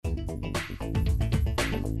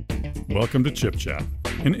Welcome to Chip Chat,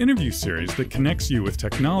 an interview series that connects you with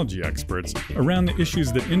technology experts around the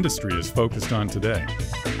issues that industry is focused on today.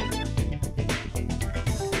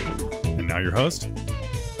 And now your host,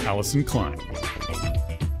 Allison Klein.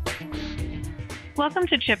 Welcome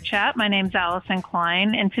to Chip Chat. My name's Allison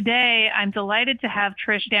Klein, and today I'm delighted to have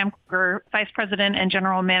Trish Damkruger, Vice President and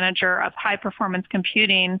General Manager of High Performance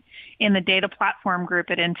Computing in the Data Platform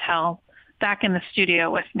Group at Intel, back in the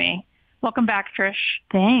studio with me. Welcome back, Trish.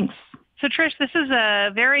 Thanks. So Trish, this is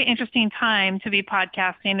a very interesting time to be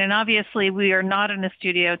podcasting, and obviously we are not in a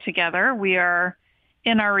studio together. We are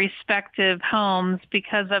in our respective homes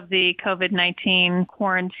because of the COVID-19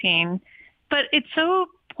 quarantine. But it's so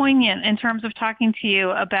poignant in terms of talking to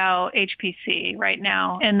you about HPC right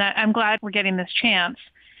now, and I'm glad we're getting this chance.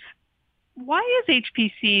 Why is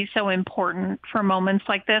HPC so important for moments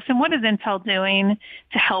like this, and what is Intel doing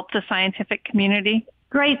to help the scientific community?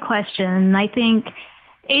 Great question. I think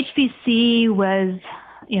HPC was,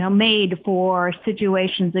 made for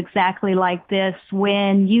situations exactly like this,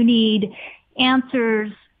 when you need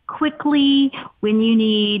answers quickly, when you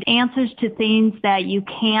need answers to things that you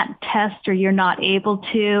can't test or you're not able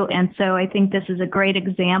to. And so I think this is a great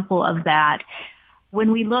example of that.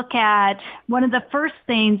 When we look at one of the first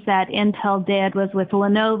things that Intel did was with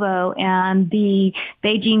Lenovo and the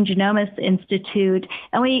Beijing Genomics Institute,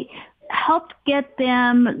 and we helped get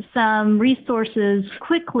them some resources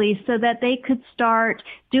quickly so that they could start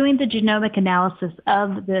doing the genomic analysis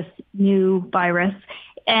of this new virus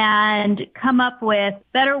and come up with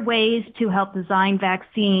better ways to help design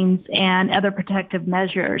vaccines and other protective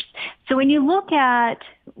measures. So when you look at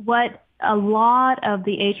what a lot of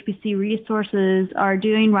the HPC resources are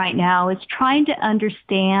doing right now, is trying to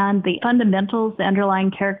understand the fundamentals, the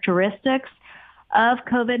underlying characteristics of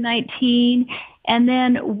COVID-19, and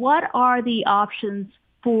then what are the options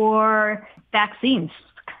for vaccines,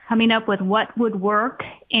 coming up with what would work,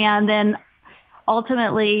 and then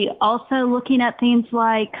ultimately also looking at things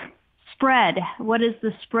like spread. What is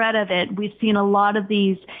the spread of it? We've seen a lot of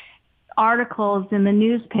these articles in the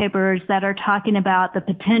newspapers that are talking about the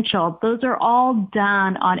potential. Those are all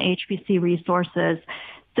done on HPC resources.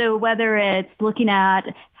 So whether it's looking at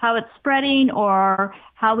how it's spreading or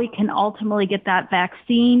how we can ultimately get that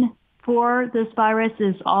vaccine for this virus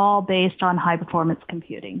is all based on high performance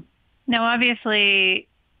computing. Now, obviously,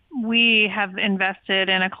 we have invested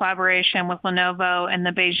in a collaboration with Lenovo and the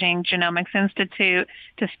Beijing Genomics Institute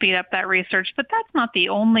to speed up that research, but that's not the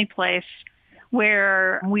only place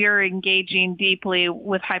where we are engaging deeply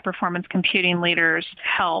with high performance computing leaders to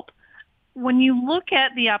help. When you look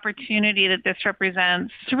at the opportunity that this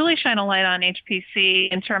represents to really shine a light on HPC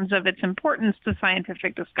in terms of its importance to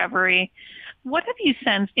scientific discovery, what have you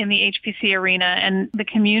sensed in the HPC arena and the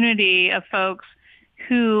community of folks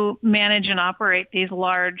who manage and operate these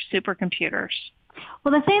large supercomputers?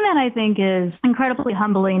 Well, the thing that I think is incredibly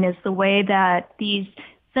humbling is the way that these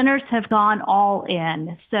centers have gone all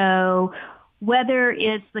in. So whether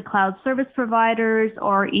it's the cloud service providers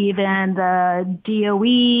or even the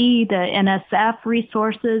DOE, the NSF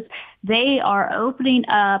resources, they are opening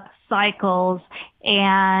up cycles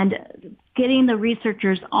and getting the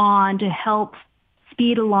researchers on to help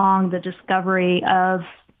speed along the discovery of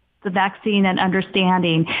the vaccine and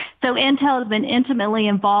understanding. So Intel has been intimately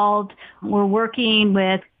involved. We're working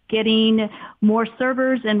with getting more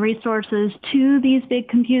servers and resources to these big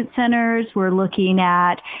compute centers. We're looking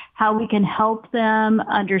at how we can help them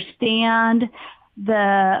understand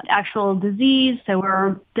the actual disease. So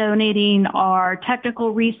we're donating our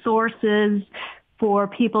technical resources for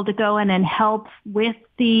people to go in and help with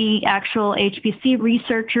the actual HPC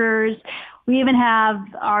researchers. We even have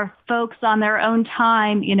our folks on their own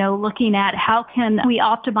time, looking at how can we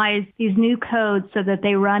optimize these new codes so that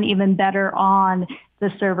they run even better on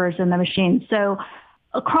the servers and the machines. So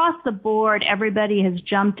across the board, everybody has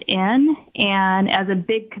jumped in, and as a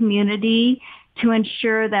big community, to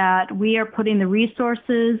ensure that we are putting the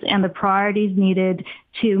resources and the priorities needed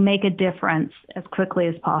to make a difference as quickly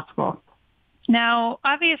as possible. Now,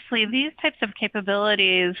 obviously, these types of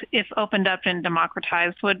capabilities, if opened up and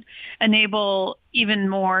democratized, would enable even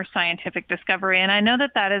more scientific discovery. And I know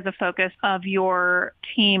that that is a focus of your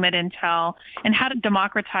team at Intel, and how to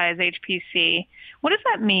democratize HPC. What does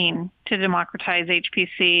that mean to democratize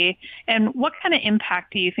HPC, and what kind of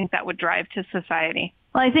impact do you think that would drive to society?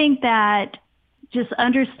 Well, I think that just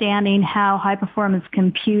understanding how high-performance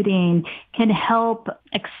computing can help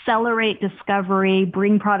accelerate discovery,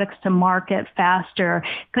 bring products to market faster,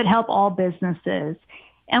 could help all businesses.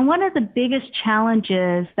 And one of the biggest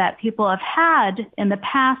challenges that people have had in the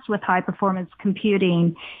past with high-performance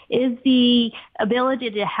computing is the ability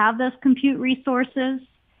to have those compute resources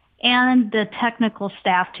and the technical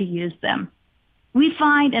staff to use them. We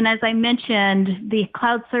find, and as I mentioned, the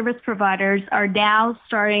cloud service providers are now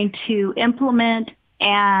starting to implement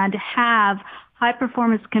and have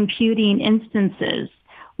high-performance computing instances,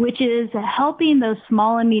 which is helping those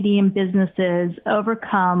small and medium businesses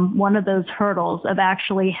overcome one of those hurdles of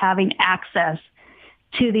actually having access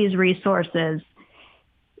to these resources.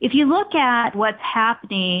 If you look at what's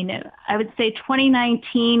happening, I would say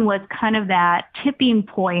 2019 was kind of that tipping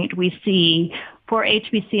point we see for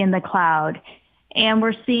HPC in the cloud. And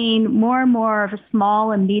we're seeing more and more of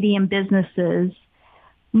small and medium businesses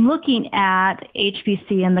looking at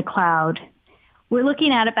HPC in the cloud. We're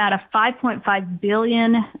looking at about a $5.5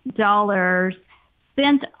 billion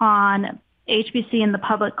spent on HPC in the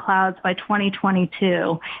public clouds by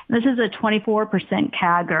 2022. This is a 24%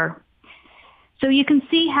 CAGR. So you can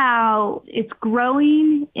see how it's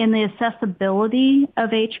growing in the accessibility of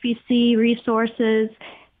HPC resources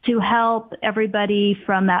to help everybody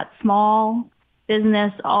from that small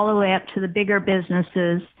business all the way up to the bigger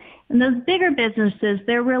businesses. And those bigger businesses,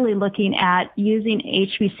 they're really looking at using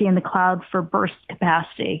HPC in the cloud for burst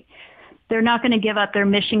capacity. They're not going to give up their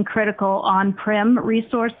mission critical on-prem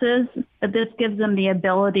resources, but this gives them the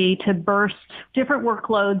ability to burst different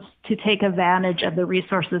workloads to take advantage of the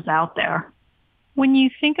resources out there. When you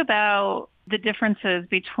think about the differences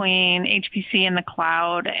between HPC in the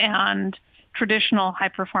cloud and traditional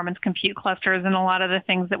high-performance compute clusters and a lot of the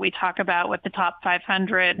things that we talk about with the top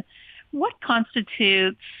 500, what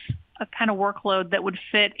constitutes a kind of workload that would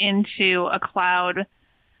fit into a cloud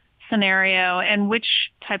scenario, and which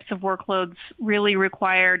types of workloads really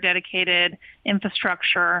require dedicated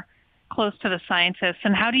infrastructure close to the scientists?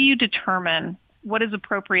 And how do you determine what is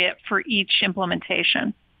appropriate for each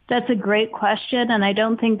implementation? That's a great question, and I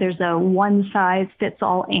don't think there's a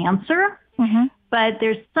one-size-fits-all answer. Mm-hmm. But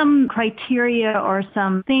there's some criteria or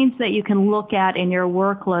some things that you can look at in your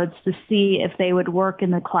workloads to see if they would work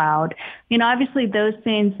in the cloud. Obviously those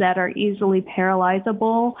things that are easily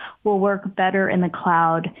parallelizable will work better in the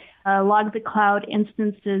cloud. A lot of the cloud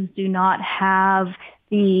instances do not have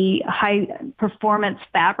the high performance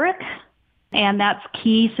fabric, and that's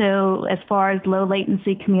key. So as far as low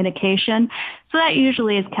latency communication, so that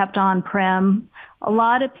usually is kept on-prem. A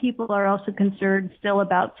lot of people are also concerned still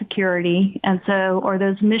about security, and so, or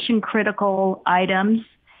those mission critical items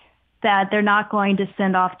that they're not going to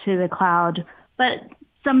send off to the cloud. But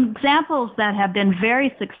some examples that have been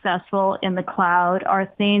very successful in the cloud are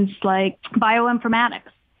things like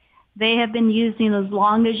bioinformatics. They have been using, as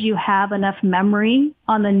long as you have enough memory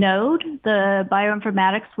on the node, the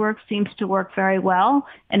bioinformatics work seems to work very well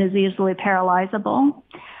and is easily parallelizable.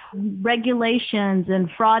 Regulations and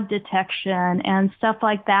fraud detection and stuff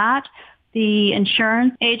like that, the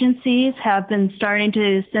insurance agencies have been starting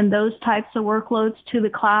to send those types of workloads to the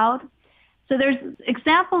cloud. So there's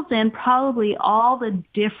examples in probably all the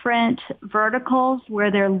different verticals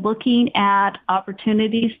where they're looking at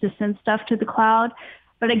opportunities to send stuff to the cloud.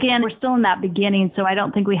 But again, we're still in that beginning, so I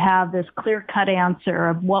don't think we have this clear-cut answer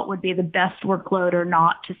of what would be the best workload or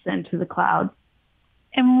not to send to the cloud.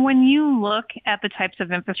 And when you look at the types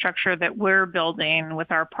of infrastructure that we're building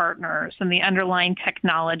with our partners and the underlying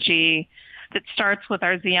technology that starts with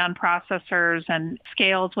our Xeon processors and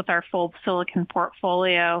scales with our full silicon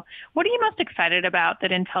portfolio, what are you most excited about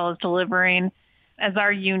that Intel is delivering as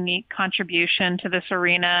our unique contribution to this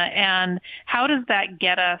arena? And how does that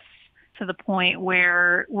get us to the point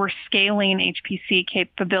where we're scaling HPC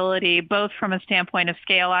capability, both from a standpoint of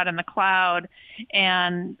scale out in the cloud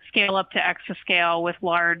and scale up to exascale with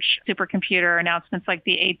large supercomputer announcements like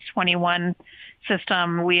the H21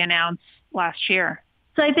 system we announced last year?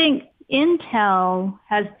 So I think Intel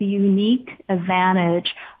has the unique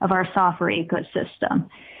advantage of our software ecosystem.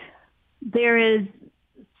 There is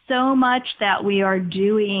so much that we are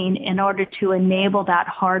doing in order to enable that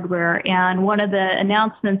hardware. And one of the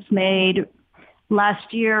announcements made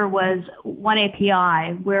last year was One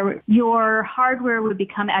API, where your hardware would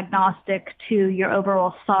become agnostic to your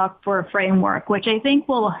overall software framework, which I think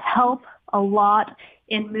will help a lot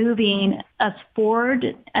in moving us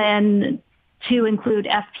forward and to include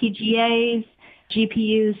FPGAs,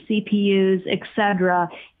 GPUs, CPUs, etc.,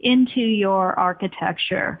 into your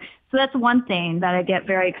architecture. So that's one thing that I get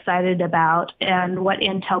very excited about and what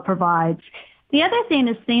Intel provides. The other thing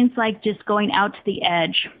is things like just going out to the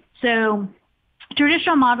edge. So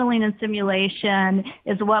traditional modeling and simulation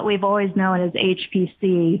is what we've always known as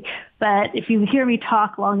HPC. But if you hear me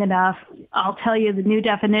talk long enough, I'll tell you the new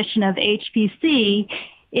definition of HPC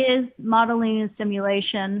is modeling and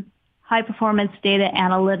simulation, high performance data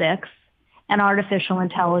analytics, and artificial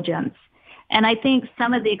intelligence. And I think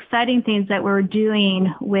some of the exciting things that we're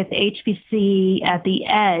doing with HPC at the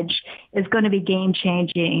edge is going to be game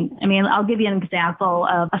changing. I mean, I'll give you an example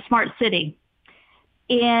of a smart city.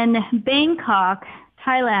 In Bangkok,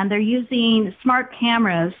 Thailand, they're using smart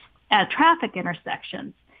cameras at traffic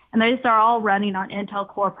intersections. And these are all running on Intel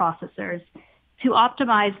Core processors to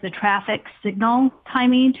optimize the traffic signal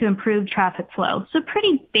timing to improve traffic flow. So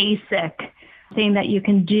pretty basic thing that you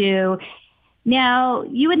can do. Now,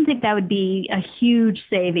 you wouldn't think that would be a huge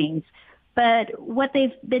savings, but what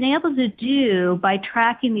they've been able to do by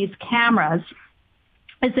tracking these cameras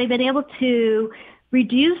is they've been able to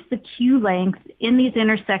reduce the queue length in these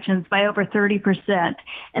intersections by over 30%.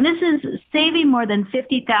 And this is saving more than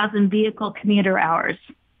 50,000 vehicle commuter hours.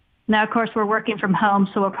 Now, of course, we're working from home,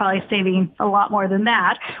 so we're probably saving a lot more than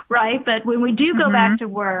that, right? But when we do go back to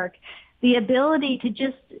work, the ability to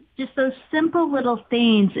just those simple little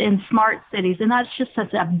things in smart cities, and that's just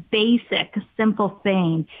such a basic, simple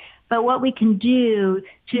thing. But what we can do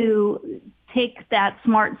to take that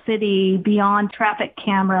smart city beyond traffic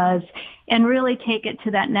cameras and really take it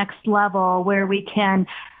to that next level where we can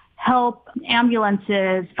help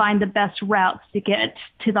ambulances find the best routes to get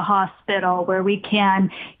to the hospital, where we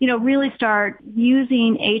can, really start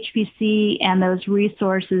using HPC and those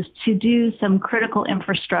resources to do some critical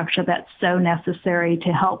infrastructure that's so necessary to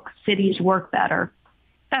help cities work better.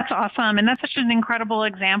 That's awesome. And that's such an incredible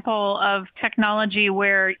example of technology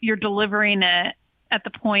where you're delivering it at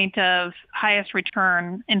the point of highest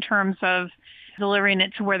return in terms of delivering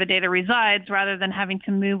it to where the data resides rather than having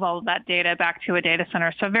to move all of that data back to a data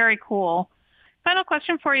center. So very cool. Final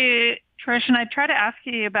question for you, Trish, and I try to ask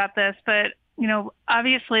you about this, but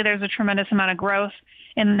obviously there's a tremendous amount of growth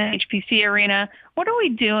in the HPC arena. What are we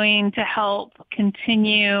doing to help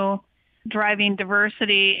continue driving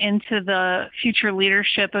diversity into the future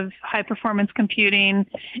leadership of high-performance computing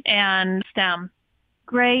and STEM?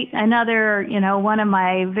 Great. Another, one of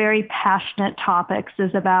my very passionate topics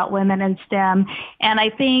is about women in STEM. And I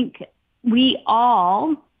think we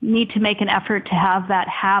all need to make an effort to have that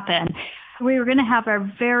happen. We were going to have our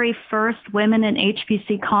very first Women in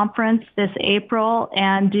HPC conference this April,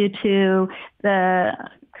 and due to the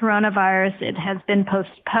coronavirus, it has been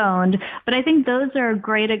postponed. But I think those are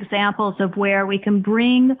great examples of where we can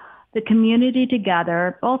bring the community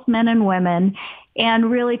together, both men and women, and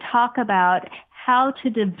really talk about how to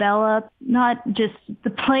develop not just the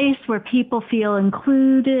place where people feel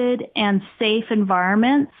included and safe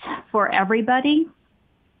environments for everybody.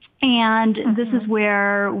 And this is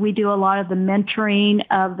where we do a lot of the mentoring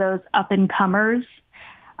of those up-and-comers.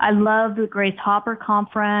 I love the Grace Hopper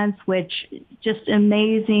Conference, which just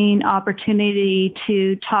amazing opportunity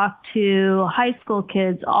to talk to high school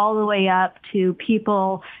kids all the way up to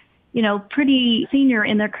people pretty senior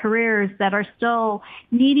in their careers that are still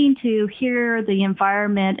needing to hear the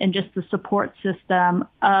environment and just the support system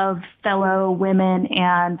of fellow women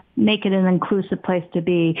and make it an inclusive place to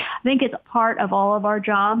be. I think it's part of all of our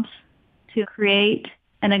jobs to create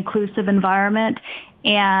an inclusive environment,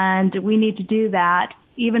 and we need to do that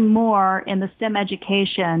even more in the STEM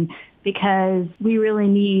education because we really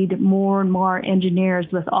need more and more engineers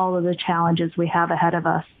with all of the challenges we have ahead of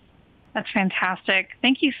us. That's fantastic.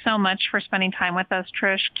 Thank you so much for spending time with us,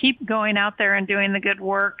 Trish. Keep going out there and doing the good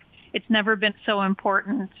work. It's never been so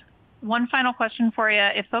important. One final question for you.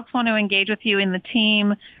 If folks want to engage with you in the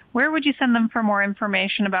team, where would you send them for more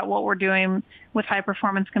information about what we're doing with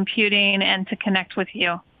high-performance computing and to connect with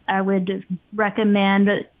you? I would recommend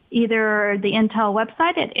either the Intel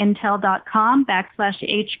website at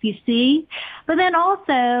intel.com/HPC, but then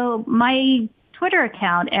also my Twitter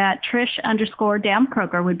account at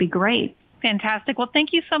Trish_Damkroger would be great. Fantastic. Well,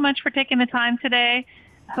 thank you so much for taking the time today.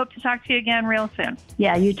 Hope to talk to you again real soon.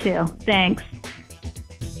 Yeah, you too. Thanks.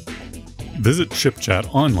 Visit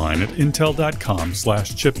ChipChat online at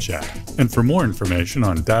intel.com/chipchat. And for more information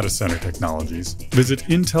on data center technologies, visit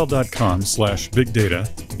intel.com/bigdata,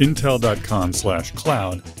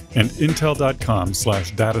 intel.com/cloud, and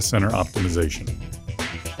intel.com/datacenter optimization.